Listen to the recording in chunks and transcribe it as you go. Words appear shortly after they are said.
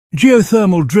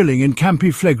Geothermal drilling in Campi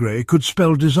Flegrei could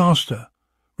spell disaster,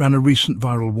 ran a recent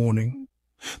viral warning.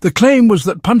 The claim was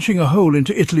that punching a hole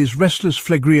into Italy's restless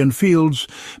Phlegraean Fields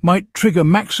might trigger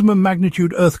maximum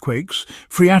magnitude earthquakes,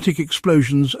 phreatic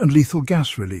explosions and lethal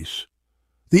gas release.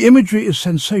 The imagery is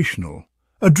sensational,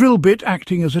 a drill bit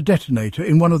acting as a detonator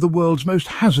in one of the world's most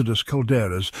hazardous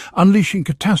calderas, unleashing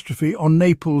catastrophe on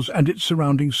Naples and its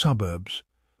surrounding suburbs.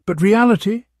 But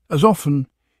reality, as often,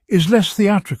 is less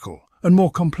theatrical and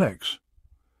more complex.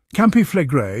 Campi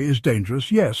Flegrei is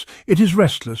dangerous, yes. It is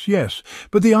restless, yes.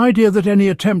 But the idea that any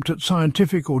attempt at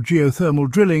scientific or geothermal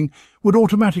drilling would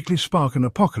automatically spark an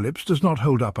apocalypse does not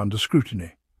hold up under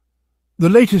scrutiny. The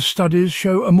latest studies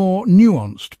show a more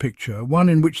nuanced picture, one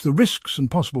in which the risks and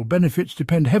possible benefits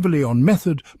depend heavily on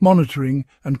method, monitoring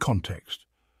and context.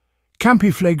 Campi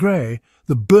Flegrei,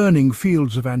 the burning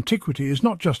fields of antiquity, is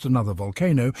not just another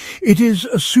volcano, it is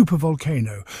a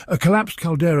supervolcano, a collapsed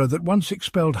caldera that once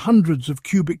expelled hundreds of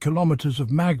cubic kilometers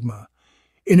of magma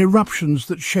in eruptions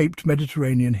that shaped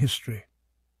Mediterranean history.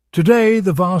 Today,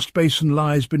 the vast basin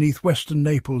lies beneath western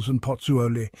Naples and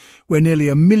Pozzuoli, where nearly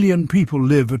 1 million people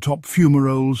live atop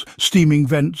fumaroles, steaming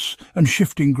vents and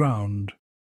shifting ground.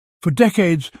 For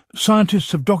decades,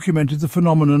 scientists have documented the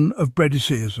phenomenon of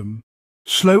Brediceism,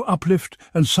 slow uplift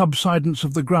and subsidence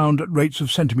of the ground at rates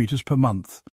of centimetres per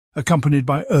month, accompanied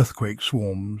by earthquake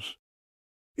swarms.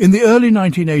 In the early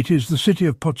 1980s, the city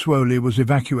of Pozzuoli was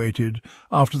evacuated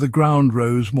after the ground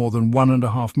rose more than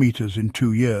 1.5 metres in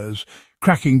 2 years,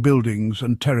 cracking buildings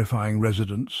and terrifying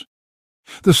residents.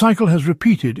 The cycle has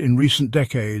repeated in recent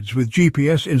decades, with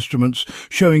GPS instruments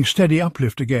showing steady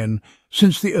uplift again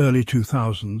since the early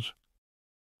 2000s.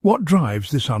 What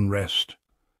drives this unrest?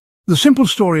 The simple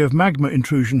story of magma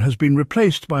intrusion has been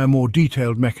replaced by a more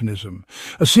detailed mechanism.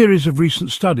 A series of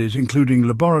recent studies, including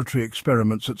laboratory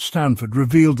experiments at Stanford,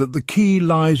 revealed that the key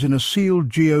lies in a sealed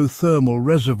geothermal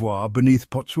reservoir beneath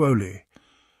Pozzuoli.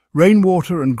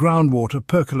 Rainwater and groundwater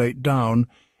percolate down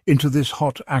into this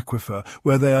hot aquifer,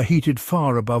 where they are heated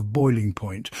far above boiling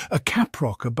point. A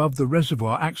caprock above the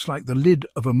reservoir acts like the lid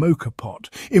of a mocha pot,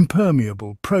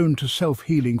 impermeable, prone to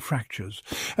self-healing fractures.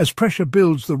 As pressure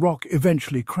builds, the rock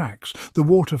eventually cracks, the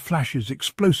water flashes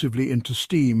explosively into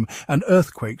steam, and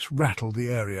earthquakes rattle the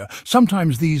area.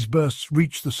 Sometimes these bursts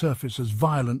reach the surface as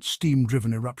violent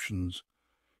steam-driven eruptions.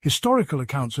 Historical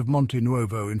accounts of Monte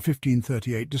Nuovo in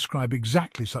 1538 describe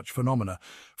exactly such phenomena: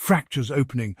 fractures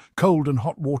opening, cold and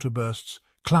hot water bursts,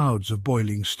 clouds of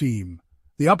boiling steam.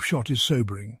 The upshot is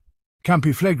sobering. Campi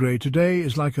Flegrei today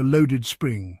is like a loaded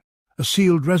spring, a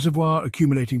sealed reservoir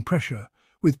accumulating pressure,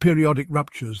 with periodic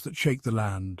ruptures that shake the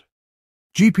land.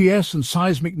 GPS and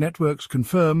seismic networks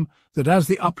confirm that as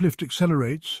the uplift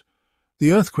accelerates,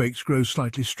 the earthquakes grow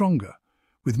slightly stronger,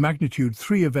 with magnitude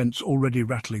 3 events already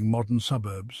rattling modern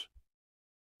suburbs.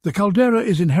 The caldera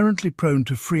is inherently prone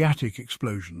to phreatic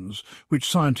explosions, which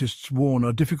scientists warn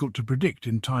are difficult to predict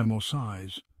in time or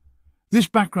size. This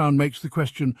background makes the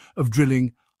question of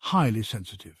drilling highly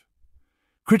sensitive.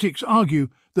 Critics argue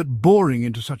that boring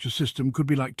into such a system could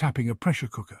be like tapping a pressure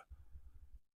cooker.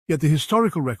 Yet the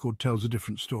historical record tells a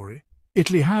different story.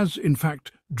 Italy has, in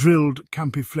fact, drilled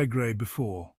Campi Flegrei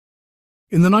before.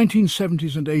 In the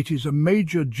 1970s and 80s, a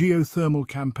major geothermal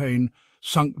campaign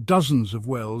sunk dozens of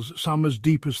wells, some as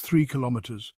deep as 3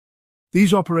 kilometres.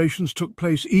 These operations took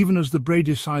place even as the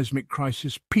Brady seismic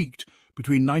crisis peaked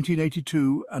between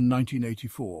 1982 and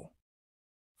 1984.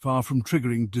 Far from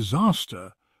triggering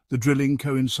disaster, the drilling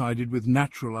coincided with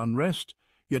natural unrest,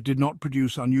 yet did not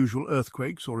produce unusual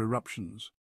earthquakes or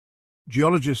eruptions.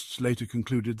 Geologists later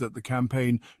concluded that the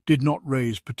campaign did not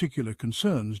raise particular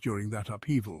concerns during that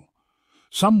upheaval.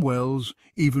 Some wells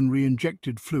even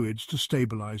re-injected fluids to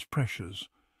stabilize pressures.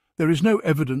 There is no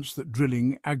evidence that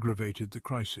drilling aggravated the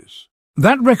crisis.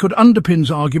 That record underpins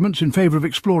arguments in favor of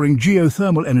exploring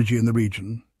geothermal energy in the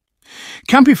region.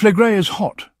 Campi Flegrei is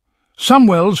hot. Some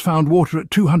wells found water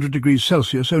at 200 degrees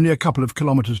Celsius, only a couple of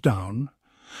kilometers down.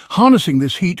 Harnessing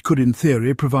this heat could, in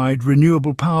theory, provide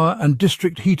renewable power and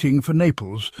district heating for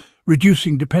Naples,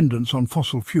 reducing dependence on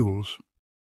fossil fuels.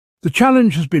 The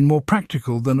challenge has been more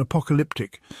practical than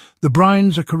apocalyptic. The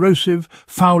brines are corrosive,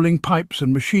 fouling pipes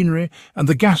and machinery, and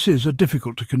the gases are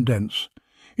difficult to condense.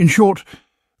 In short,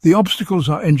 the obstacles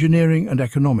are engineering and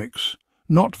economics,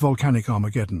 not volcanic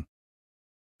Armageddon.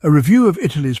 A review of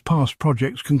Italy's past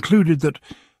projects concluded that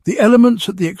the elements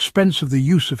at the expense of the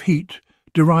use of heat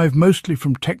derive mostly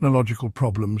from technological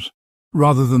problems,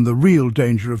 rather than the real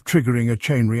danger of triggering a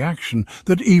chain reaction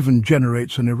that even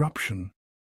generates an eruption.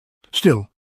 Still,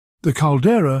 the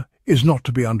caldera is not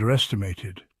to be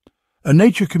underestimated. A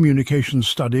Nature Communications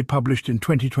study published in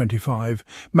 2025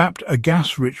 mapped a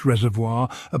gas-rich reservoir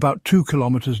about 2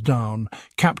 kilometers down,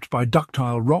 capped by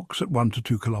ductile rocks at 1 to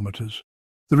 2 kilometers.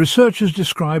 The researchers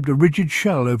described a rigid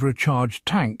shell over a charged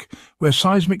tank, where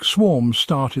seismic swarms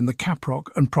start in the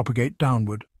caprock and propagate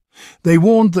downward. They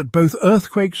warned that both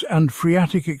earthquakes and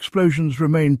phreatic explosions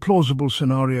remain plausible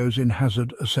scenarios in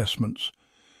hazard assessments.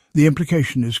 The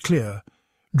implication is clear.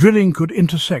 Drilling could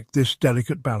intersect this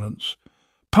delicate balance.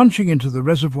 Punching into the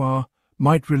reservoir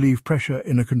might relieve pressure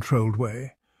in a controlled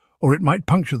way, or it might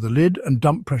puncture the lid and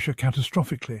dump pressure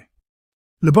catastrophically.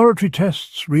 Laboratory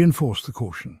tests reinforce the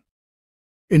caution.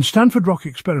 In Stanford rock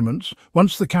experiments,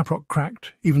 once the caprock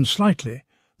cracked, even slightly,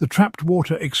 the trapped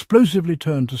water explosively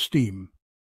turned to steam.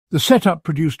 The setup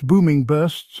produced booming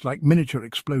bursts like miniature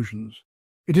explosions.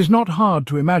 It is not hard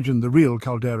to imagine the real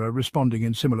caldera responding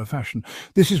in similar fashion.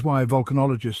 This is why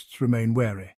volcanologists remain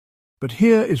wary. But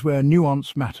here is where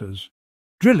nuance matters.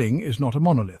 Drilling is not a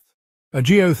monolith. A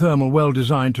geothermal well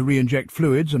designed to re-inject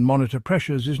fluids and monitor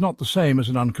pressures is not the same as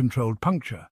an uncontrolled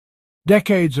puncture.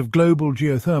 Decades of global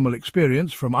geothermal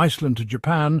experience, from Iceland to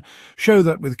Japan, show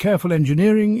that with careful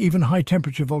engineering, even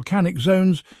high-temperature volcanic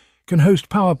zones can host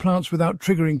power plants without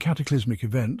triggering cataclysmic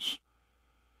events.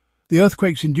 The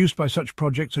earthquakes induced by such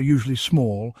projects are usually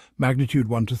small, magnitude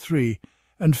 1 to 3,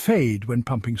 and fade when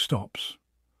pumping stops.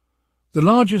 The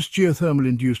largest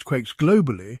geothermal-induced quakes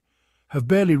globally have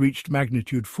barely reached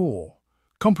magnitude 4,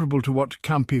 comparable to what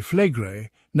Campi Flegrei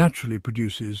naturally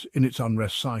produces in its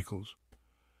unrest cycles.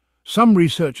 Some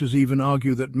researchers even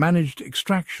argue that managed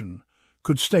extraction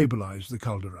could stabilize the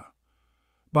caldera.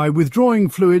 By withdrawing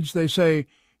fluids, they say,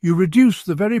 you reduce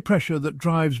the very pressure that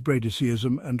drives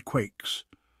bradyseism and quakes.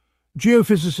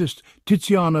 Geophysicist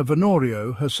Tiziana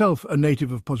Venorio, herself a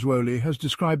native of Pozzuoli, has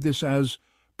described this as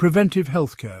preventive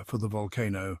healthcare for the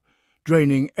volcano,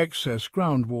 draining excess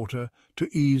groundwater to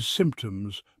ease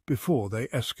symptoms before they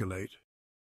escalate.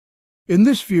 In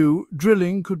this view,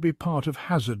 drilling could be part of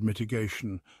hazard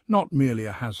mitigation, not merely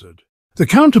a hazard. The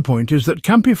counterpoint is that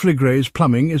Campi Flegrei's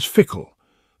plumbing is fickle.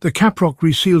 The caprock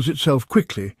reseals itself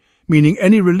quickly, meaning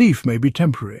any relief may be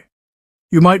temporary.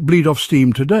 You might bleed off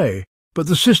steam today, but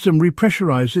the system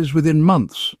repressurizes within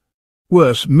months.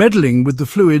 Worse, meddling with the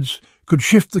fluids could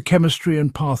shift the chemistry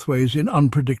and pathways in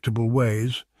unpredictable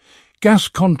ways. Gas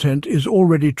content is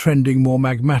already trending more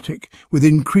magmatic, with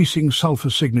increasing sulfur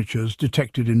signatures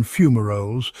detected in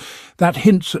fumaroles. That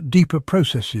hints at deeper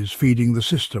processes feeding the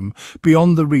system,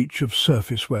 beyond the reach of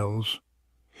surface wells.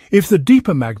 If the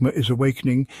deeper magma is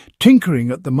awakening,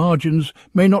 tinkering at the margins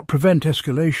may not prevent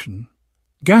escalation.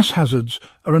 Gas hazards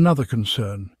are another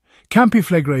concern. Campi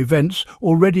Flegrei vents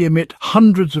already emit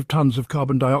hundreds of tons of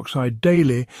carbon dioxide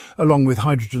daily, along with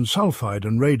hydrogen sulfide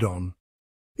and radon.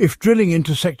 If drilling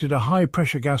intersected a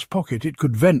high-pressure gas pocket, it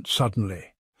could vent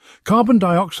suddenly. Carbon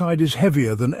dioxide is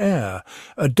heavier than air.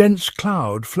 A dense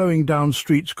cloud flowing down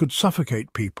streets could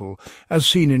suffocate people, as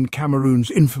seen in Cameroon's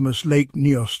infamous Lake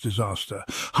Nyos disaster.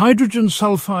 Hydrogen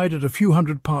sulfide at a few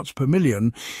hundred parts per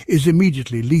million is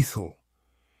immediately lethal.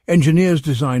 Engineers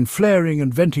design flaring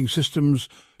and venting systems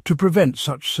to prevent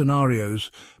such scenarios,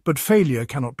 but failure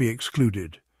cannot be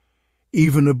excluded.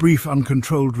 Even a brief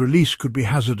uncontrolled release could be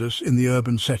hazardous in the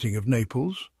urban setting of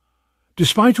Naples.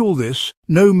 Despite all this,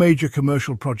 no major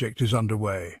commercial project is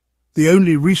underway. The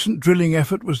only recent drilling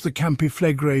effort was the Campi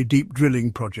Flegrei deep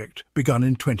drilling project, begun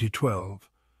in 2012.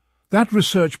 That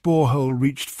research borehole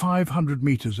reached 500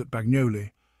 meters at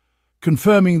Bagnoli,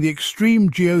 confirming the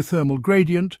extreme geothermal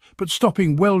gradient, but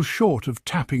stopping well short of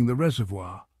tapping the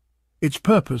reservoir. Its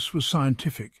purpose was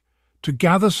scientific: to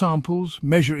gather samples,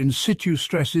 measure in situ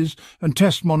stresses, and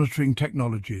test monitoring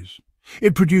technologies.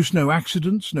 It produced no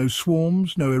accidents, no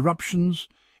swarms, no eruptions.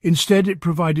 Instead, it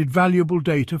provided valuable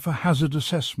data for hazard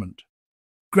assessment.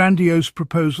 Grandiose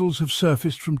proposals have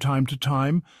surfaced from time to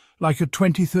time, like a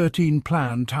 2013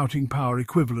 plan touting power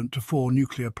equivalent to 4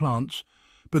 nuclear plants,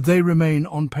 but they remain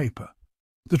on paper.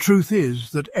 The truth is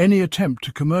that any attempt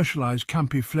to commercialize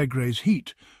Campi Flegrei's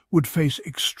heat would face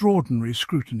extraordinary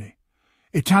scrutiny.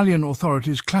 Italian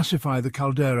authorities classify the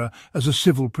caldera as a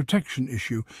civil protection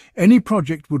issue. Any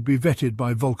project would be vetted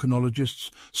by volcanologists,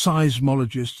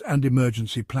 seismologists, and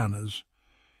emergency planners.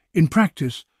 In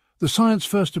practice, the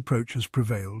science-first approach has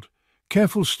prevailed: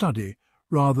 careful study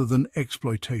rather than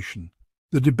exploitation.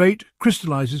 The debate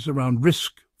crystallizes around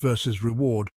risk versus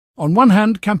reward. On one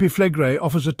hand, Campi Flegrei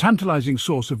offers a tantalizing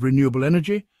source of renewable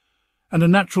energy and a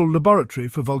natural laboratory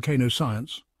for volcano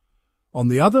science. On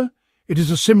the other, it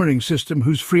is a simmering system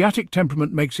whose phreatic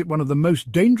temperament makes it one of the most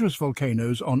dangerous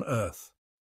volcanoes on Earth.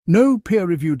 No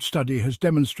peer-reviewed study has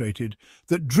demonstrated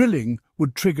that drilling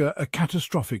would trigger a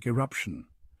catastrophic eruption.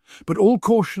 but all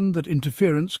caution that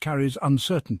interference carries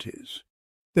uncertainties.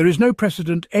 There is no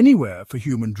precedent anywhere for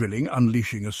human drilling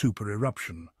unleashing a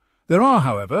super-eruption. There are,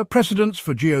 however, precedents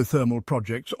for geothermal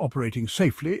projects operating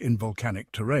safely in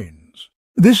volcanic terrains.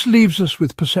 This leaves us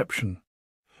with perception.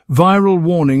 Viral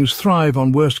warnings thrive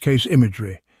on worst-case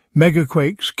imagery.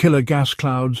 Megaquakes, killer gas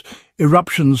clouds,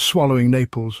 eruptions swallowing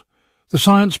Naples. The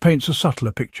science paints a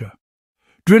subtler picture.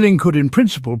 Drilling could in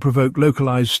principle provoke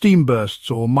localized steam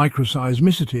bursts or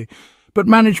microseismicity, but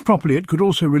managed properly it could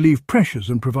also relieve pressures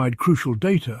and provide crucial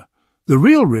data. The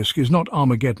real risk is not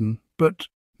Armageddon, but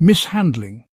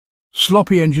mishandling,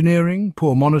 sloppy engineering,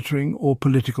 poor monitoring, or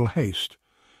political haste.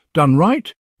 Done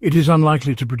right, it is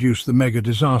unlikely to produce the mega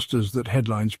disasters that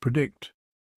headlines predict.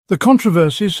 The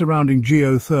controversy surrounding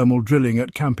geothermal drilling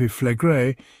at Campi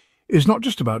Flegrei is not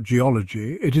just about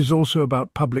geology, it is also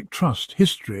about public trust,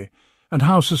 history, and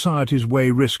how societies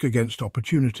weigh risk against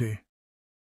opportunity.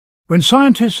 When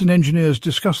scientists and engineers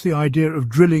discuss the idea of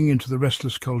drilling into the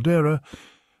restless caldera,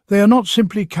 they are not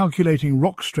simply calculating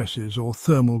rock stresses or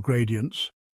thermal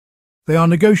gradients. They are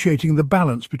negotiating the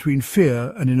balance between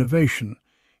fear and innovation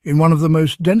in one of the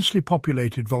most densely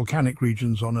populated volcanic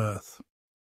regions on Earth.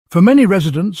 For many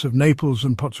residents of Naples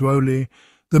and Pozzuoli,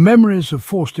 the memories of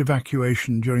forced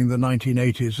evacuation during the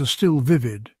 1980s are still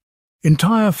vivid.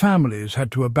 Entire families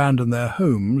had to abandon their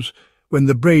homes when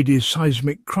the Brady's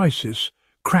seismic crisis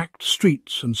cracked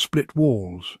streets and split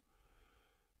walls.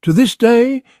 To this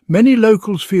day, many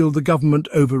locals feel the government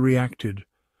overreacted,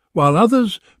 while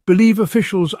others believe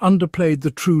officials underplayed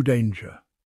the true danger.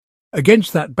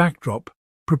 Against that backdrop,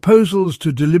 proposals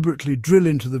to deliberately drill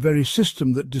into the very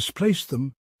system that displaced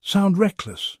them sound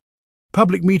reckless.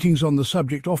 Public meetings on the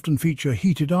subject often feature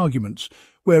heated arguments,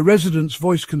 where residents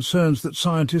voice concerns that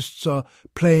scientists are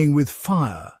playing with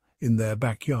fire in their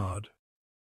backyard.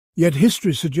 Yet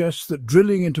history suggests that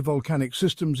drilling into volcanic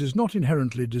systems is not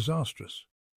inherently disastrous.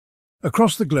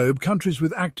 Across the globe, countries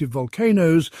with active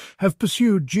volcanoes have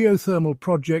pursued geothermal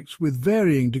projects with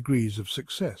varying degrees of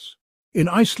success. In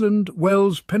Iceland,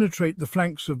 wells penetrate the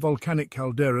flanks of volcanic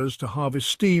calderas to harvest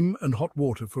steam and hot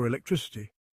water for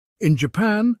electricity. In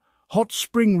Japan, hot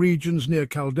spring regions near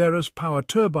calderas power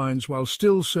turbines while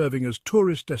still serving as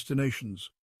tourist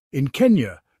destinations. In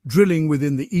Kenya, drilling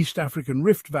within the East African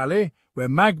Rift Valley, where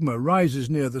magma rises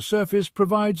near the surface,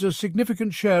 provides a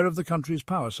significant share of the country's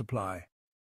power supply.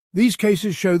 These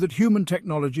cases show that human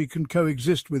technology can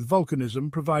coexist with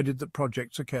volcanism provided that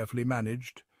projects are carefully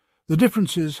managed. The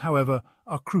differences, however,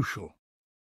 are crucial.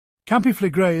 Campi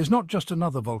Flegrei is not just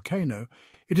another volcano,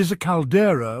 it is a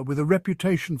caldera with a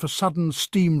reputation for sudden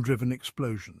steam-driven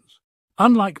explosions.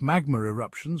 Unlike magma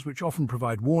eruptions, which often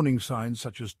provide warning signs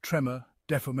such as tremor,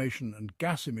 deformation and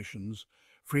gas emissions,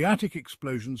 phreatic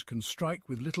explosions can strike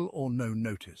with little or no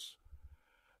notice.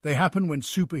 They happen when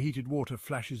superheated water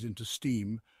flashes into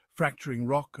steam, fracturing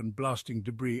rock and blasting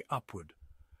debris upward.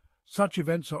 Such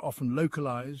events are often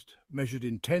localized, measured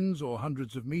in tens or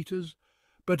hundreds of meters,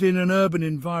 but in an urban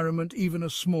environment even a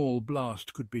small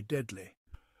blast could be deadly.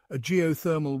 A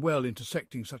geothermal well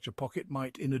intersecting such a pocket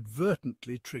might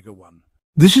inadvertently trigger one.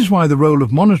 This is why the role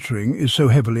of monitoring is so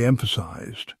heavily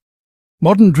emphasized.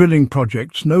 Modern drilling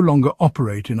projects no longer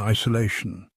operate in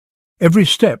isolation. Every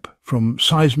step, from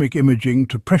seismic imaging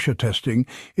to pressure testing,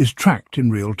 is tracked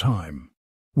in real time.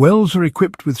 Wells are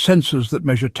equipped with sensors that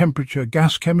measure temperature,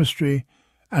 gas chemistry,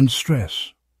 and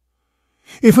stress.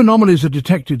 If anomalies are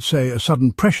detected, say a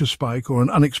sudden pressure spike or an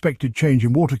unexpected change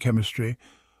in water chemistry,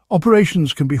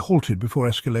 operations can be halted before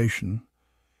escalation.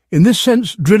 In this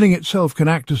sense, drilling itself can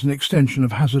act as an extension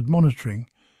of hazard monitoring,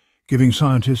 giving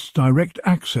scientists direct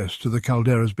access to the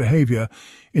caldera's behavior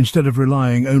instead of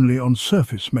relying only on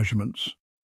surface measurements.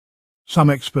 Some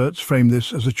experts frame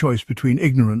this as a choice between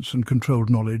ignorance and controlled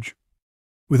knowledge.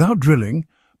 Without drilling,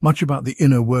 much about the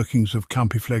inner workings of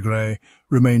Campi Flegrei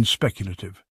remains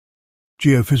speculative.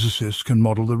 Geophysicists can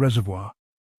model the reservoir,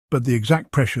 but the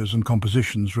exact pressures and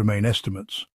compositions remain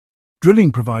estimates.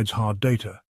 Drilling provides hard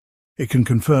data. It can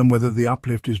confirm whether the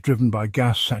uplift is driven by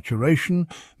gas saturation,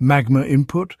 magma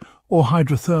input, or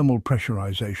hydrothermal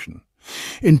pressurization.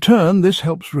 In turn, this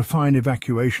helps refine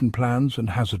evacuation plans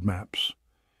and hazard maps.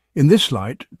 In this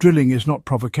light, drilling is not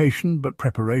provocation but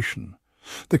preparation.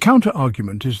 The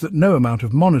counter-argument is that no amount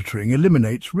of monitoring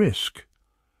eliminates risk.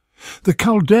 The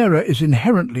caldera is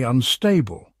inherently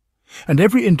unstable, and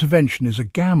every intervention is a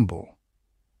gamble.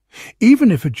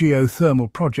 Even if a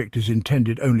geothermal project is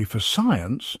intended only for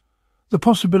science, the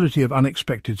possibility of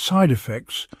unexpected side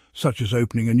effects, such as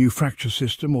opening a new fracture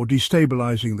system or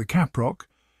destabilizing the caprock,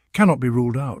 cannot be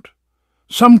ruled out.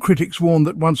 Some critics warn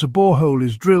that once a borehole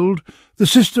is drilled, the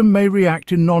system may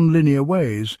react in non-linear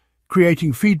ways,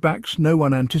 creating feedbacks no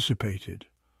one anticipated.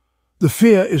 The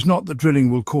fear is not that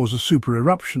drilling will cause a super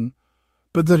eruption,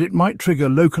 but that it might trigger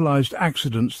localized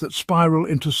accidents that spiral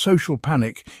into social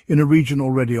panic in a region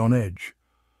already on edge.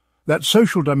 That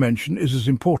social dimension is as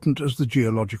important as the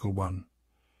geological one.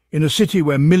 In a city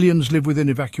where millions live within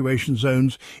evacuation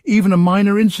zones, even a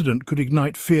minor incident could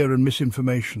ignite fear and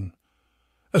misinformation.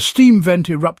 A steam vent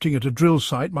erupting at a drill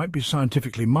site might be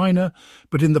scientifically minor,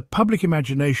 but in the public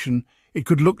imagination, it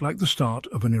could look like the start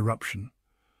of an eruption.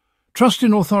 Trust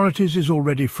in authorities is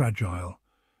already fragile.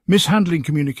 Mishandling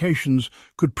communications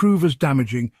could prove as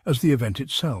damaging as the event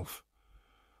itself.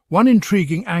 One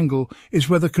intriguing angle is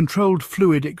whether controlled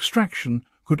fluid extraction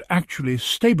could actually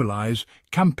stabilize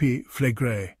Campi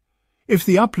Flegrei. If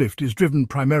the uplift is driven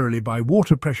primarily by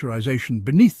water pressurization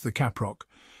beneath the caprock,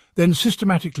 then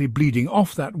systematically bleeding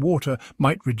off that water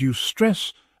might reduce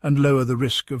stress and lower the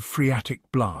risk of phreatic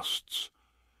blasts.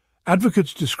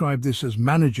 Advocates describe this as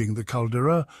managing the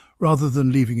caldera rather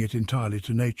than leaving it entirely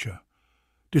to nature.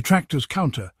 Detractors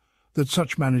counter that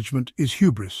such management is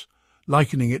hubris,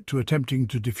 likening it to attempting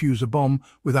to defuse a bomb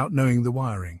without knowing the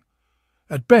wiring.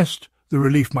 At best, the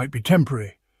relief might be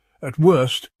temporary. At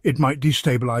worst, it might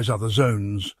destabilize other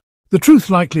zones. The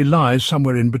truth likely lies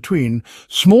somewhere in between.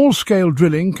 Small-scale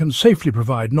drilling can safely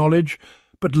provide knowledge,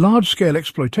 but large-scale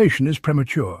exploitation is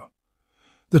premature.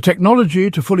 The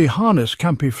technology to fully harness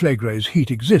Campi Flegrei's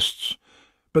heat exists,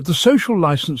 but the social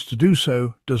license to do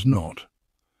so does not.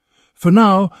 For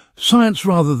now, science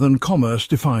rather than commerce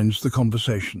defines the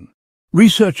conversation.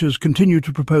 Researchers continue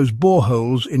to propose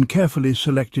boreholes in carefully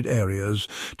selected areas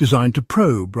designed to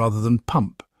probe rather than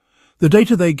pump. The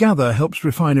data they gather helps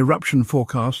refine eruption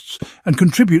forecasts and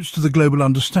contributes to the global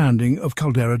understanding of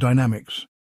caldera dynamics.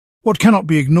 What cannot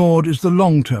be ignored is the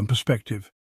long-term perspective.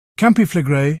 Campi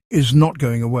Flegrei is not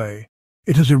going away.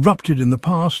 It has erupted in the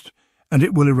past, and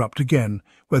it will erupt again,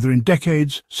 whether in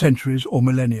decades, centuries, or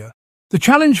millennia. The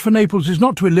challenge for Naples is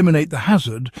not to eliminate the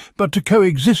hazard, but to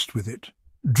coexist with it.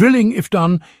 Drilling, if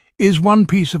done, is one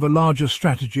piece of a larger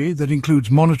strategy that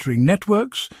includes monitoring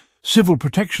networks, civil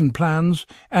protection plans,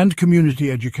 and community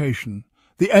education.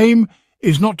 The aim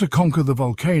is not to conquer the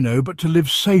volcano, but to live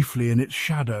safely in its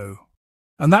shadow.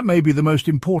 And that may be the most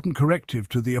important corrective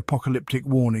to the apocalyptic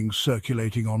warnings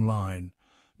circulating online.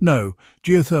 No,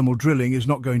 geothermal drilling is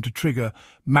not going to trigger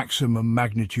maximum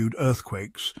magnitude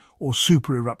earthquakes or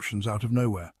super eruptions out of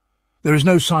nowhere. There is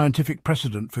no scientific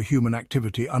precedent for human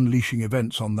activity unleashing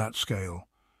events on that scale.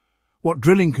 What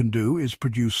drilling can do is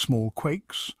produce small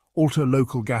quakes, alter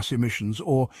local gas emissions,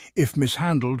 or, if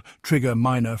mishandled, trigger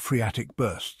minor phreatic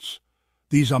bursts.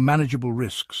 These are manageable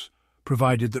risks,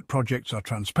 provided that projects are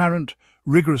transparent,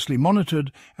 rigorously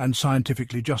monitored, and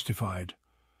scientifically justified.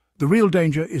 The real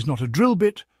danger is not a drill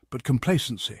bit, but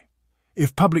complacency.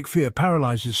 If public fear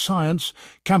paralyzes science,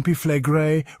 Campi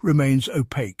Flegrei remains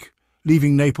opaque,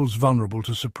 leaving Naples vulnerable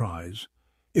to surprise.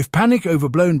 If panic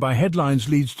overblown by headlines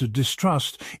leads to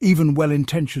distrust, even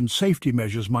well-intentioned safety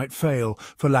measures might fail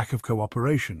for lack of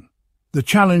cooperation. The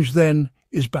challenge, then,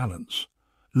 is balance,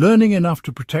 learning enough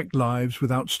to protect lives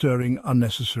without stirring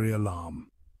unnecessary alarm.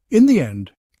 In the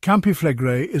end, Campi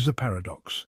Flegrei is a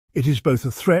paradox. It is both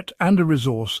a threat and a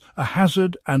resource, a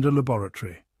hazard and a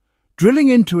laboratory. Drilling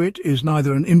into it is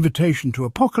neither an invitation to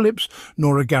apocalypse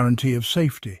nor a guarantee of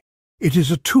safety. It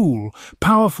is a tool,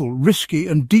 powerful, risky,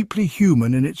 and deeply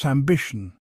human in its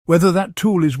ambition. Whether that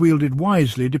tool is wielded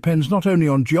wisely depends not only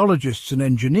on geologists and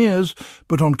engineers,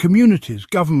 but on communities,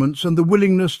 governments, and the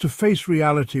willingness to face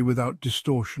reality without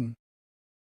distortion.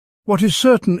 What is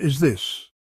certain is this: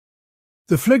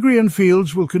 the Phlegraean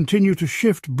Fields will continue to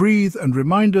shift, breathe, and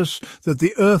remind us that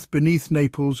the earth beneath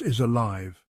Naples is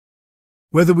alive.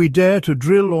 Whether we dare to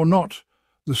drill or not,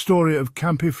 the story of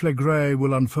Campi Flegrei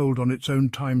will unfold on its own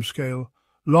timescale,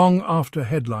 long after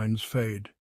headlines fade.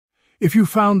 If you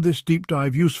found this deep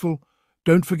dive useful,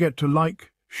 don't forget to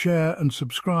like, share, and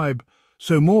subscribe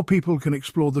so more people can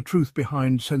explore the truth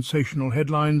behind sensational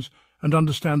headlines and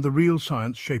understand the real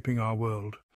science shaping our world.